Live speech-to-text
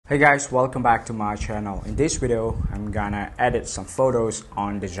Hey guys, welcome back to my channel. In this video, I'm gonna edit some photos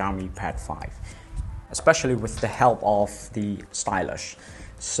on the Xiaomi Pad5, especially with the help of the Stylus.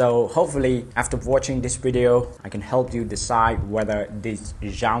 So hopefully after watching this video, I can help you decide whether this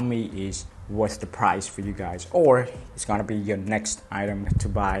Xiaomi is worth the price for you guys, or it's gonna be your next item to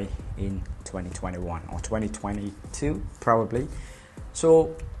buy in 2021 or 2022 probably.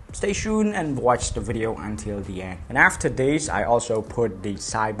 So stay tuned and watch the video until the end. And after this, I also put the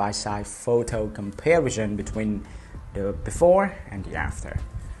side-by-side photo comparison between the before and the after.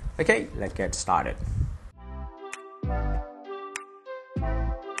 Okay, let's get started.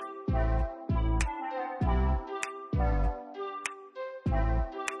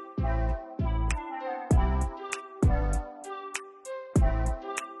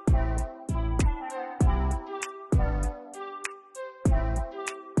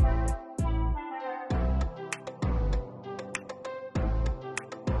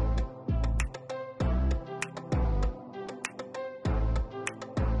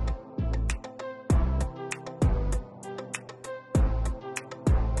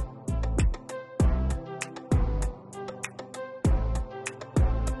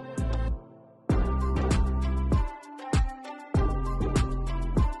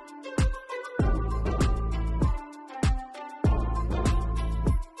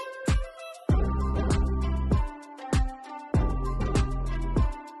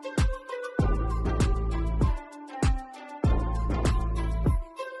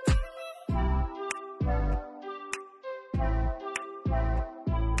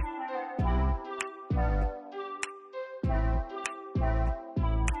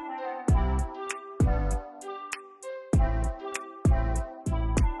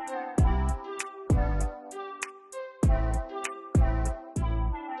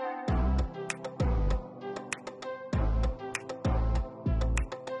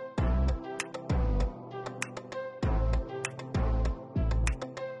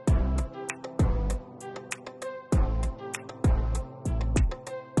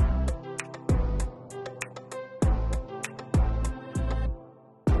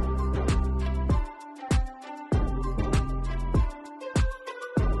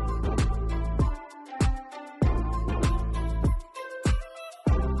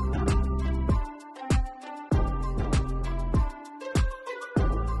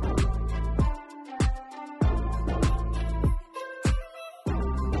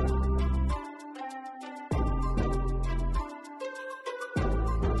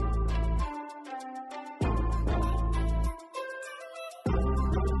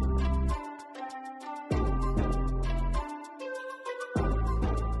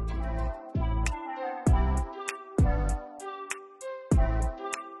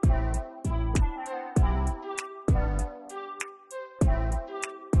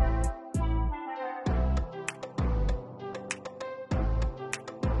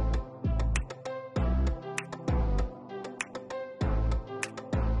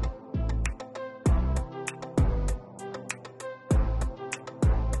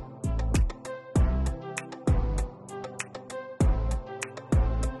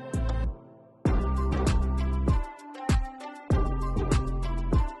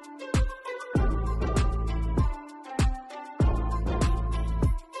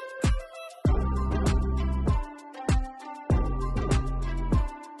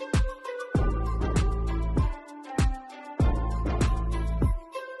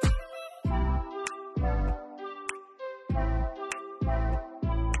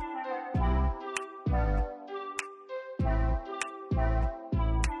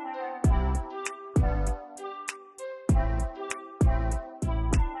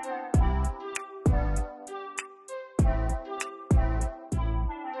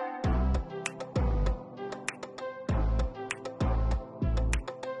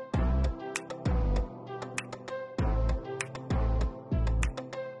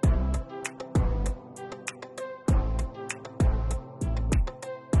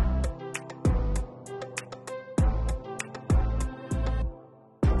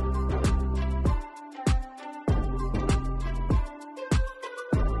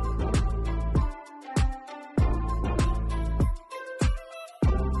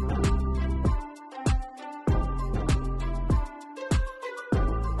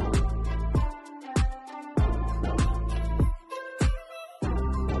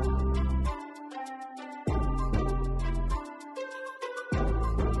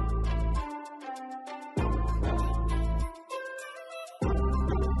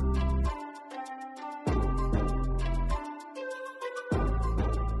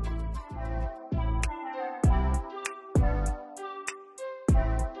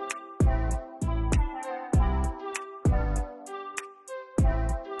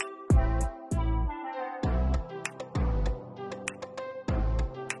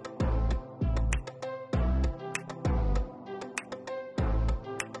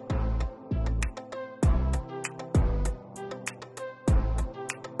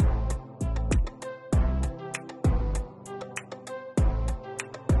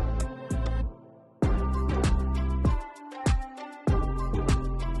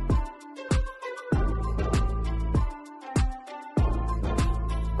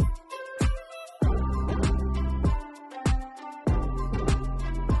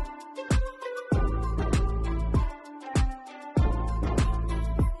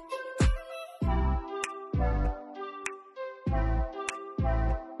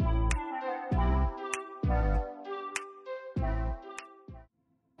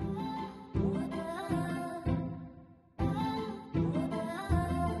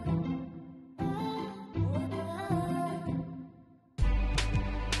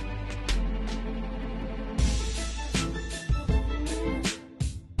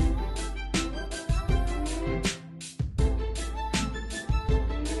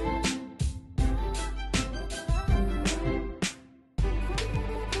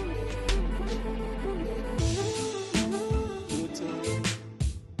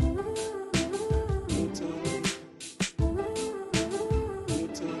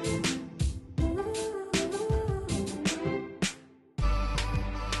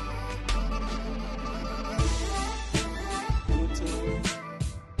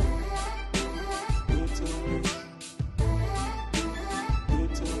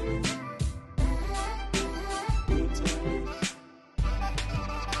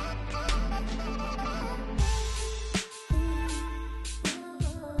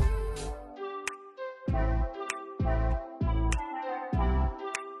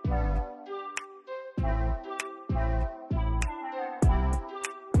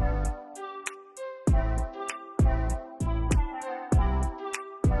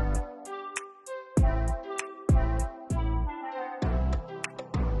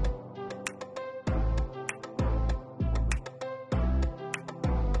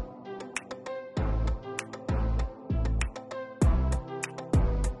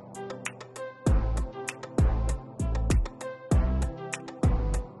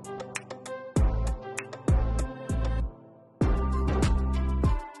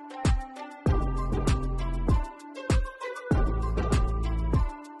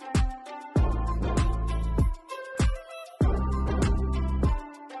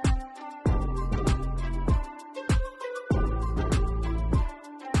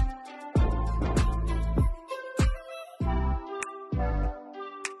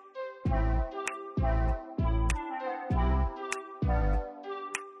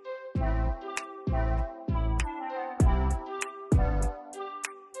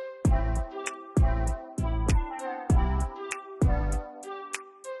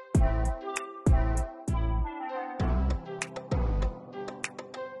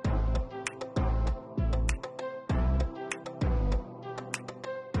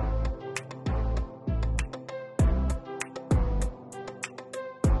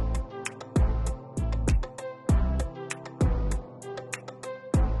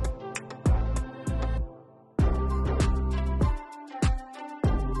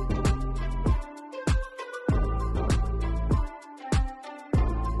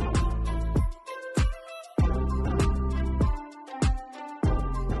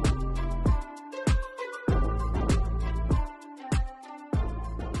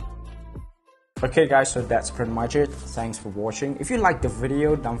 Okay guys, so that's pretty much it. Thanks for watching. If you like the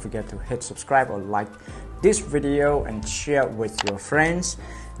video, don't forget to hit subscribe or like this video and share it with your friends.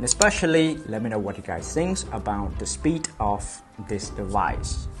 And especially let me know what you guys think about the speed of this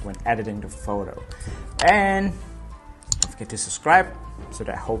device when editing the photo. And don't forget to subscribe, so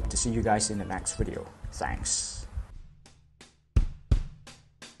that I hope to see you guys in the next video. Thanks.